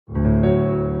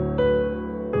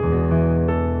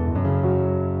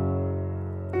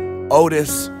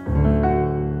Otis,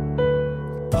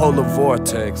 Polar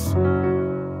Vortex.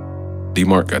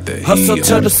 DeeMarc got that Hustle heat.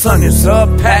 till the sun is up,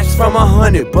 packs from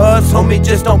 100 buzz. Homie,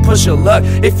 just don't push your luck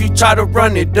if you try to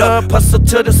run it up. Hustle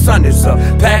till the sun is up,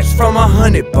 packs from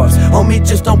 100 bucks. Homie,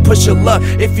 just don't push your luck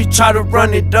if you try to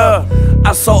run it up.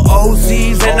 I sold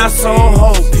OZs and I sold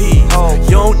whole peas.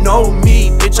 You don't know me,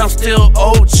 bitch, I'm still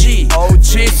OG.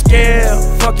 Chick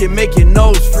scared, fucking making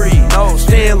nose free.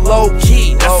 Staying low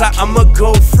key, that's how I'ma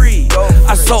go free.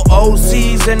 I sold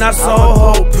OZs and I sold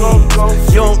whole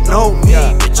peas. You don't know me,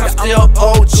 bitch, I'm still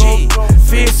OG.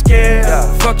 Fear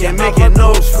scared, fucking making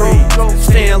nose free.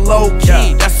 Staying low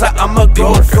key, that's how I'ma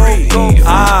go free.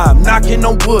 I'm knocking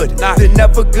on wood, they're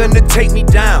never gonna take me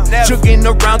down. Jugging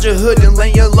around your hood and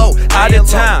laying low, out of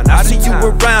town. I see you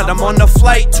around, I'm on a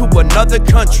flight to another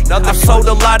country. I sold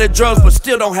a lot of drugs, but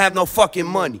still don't have no fucking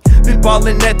money. Been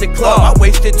ballin' at the club, I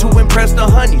wasted to impress the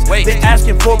honeys. They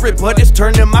asking for it, but it's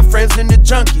turning my friends into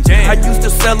junkies. I used to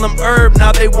sell them herb,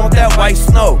 now they want that white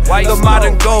snow. The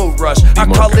modern gold rush, I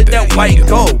call it that white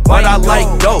gold, but I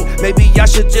like dope. Maybe I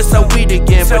should just sell weed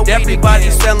again, but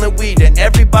everybody's selling weed and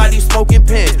everybody's smoking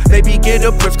pens. Maybe get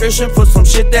a prescription for some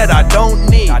shit that I don't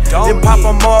need. Then pop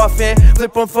them off and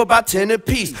flip them for about 10 a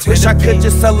piece. Wish I could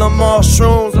just sell them all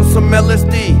shrooms or some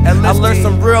LSD. I learned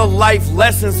some real life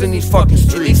lessons in these fucking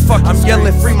streets. I'm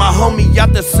yelling free my homie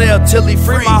out the cell till he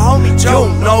free. You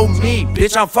don't know me,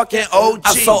 bitch, I'm fucking OG.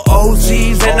 I sold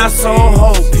OZs and I sold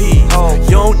whole peas.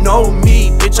 You don't know me,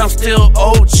 bitch, I'm still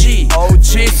OG.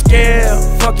 Chick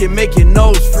scared, fucking making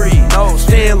nose free.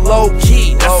 Staying low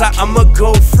key, that's how I'ma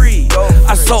go free.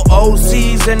 I sold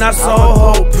OZs and I sold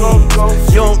whole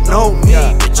peas. You don't know me,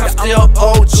 bitch, I'm still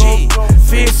OG.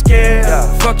 Fear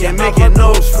scared, fucking making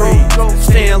nose free.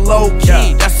 Staying low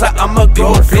key, that's how I'ma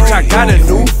go free. Bitch, I got a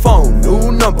new phone,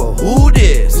 new number, who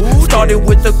this? Started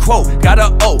with a quote, got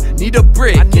a O, need a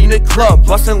brick. In the club,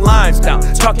 busting lines down,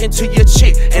 talking to your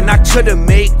chick. And I could've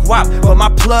made guap, but my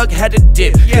plug had a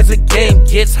dip. Cause the game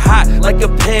gets hot like a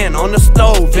pan on the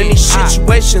stove. Any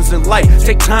situations in life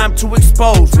take time to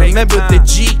expose. Remember the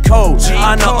G code,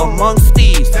 honor amongst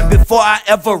thieves. Before I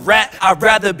ever rap, I'd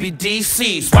rather be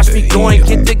DC's. Watch me go and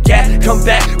get the gat, come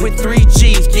back with 3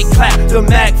 G's. Get clapped, the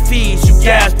Mac fees, you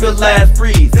gasp your last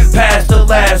breathe. Past the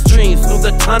last dreams,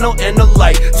 through the tunnel and the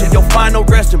light, to your final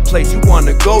resting place. You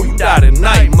wanna go, you die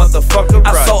tonight, motherfucker.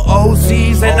 I sold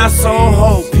OZs and I sold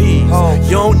whole peas.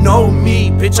 You don't know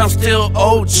me, bitch, I'm still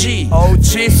OG.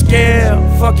 Chick scared,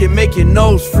 fucking making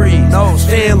nose free.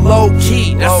 Staying low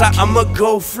key, that's how I'ma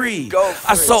go free.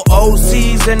 I sold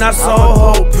OZs and I sold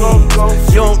whole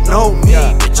peas. You don't know me,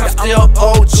 bitch, I'm still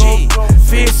OG.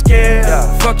 Fear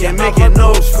scared, fucking making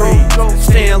nose free.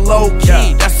 Staying low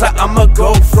key, that's how I'ma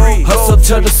go free. Hustle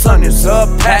till the sun is up,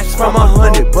 packs from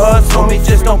 100 buzz. Homie,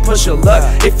 just don't push your luck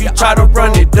if you try to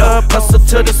run it up. Hustle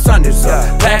till the sun is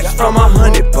up, packs from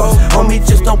 100 bucks. Homie,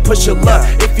 just don't push your luck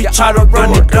if you try to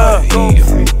run it up.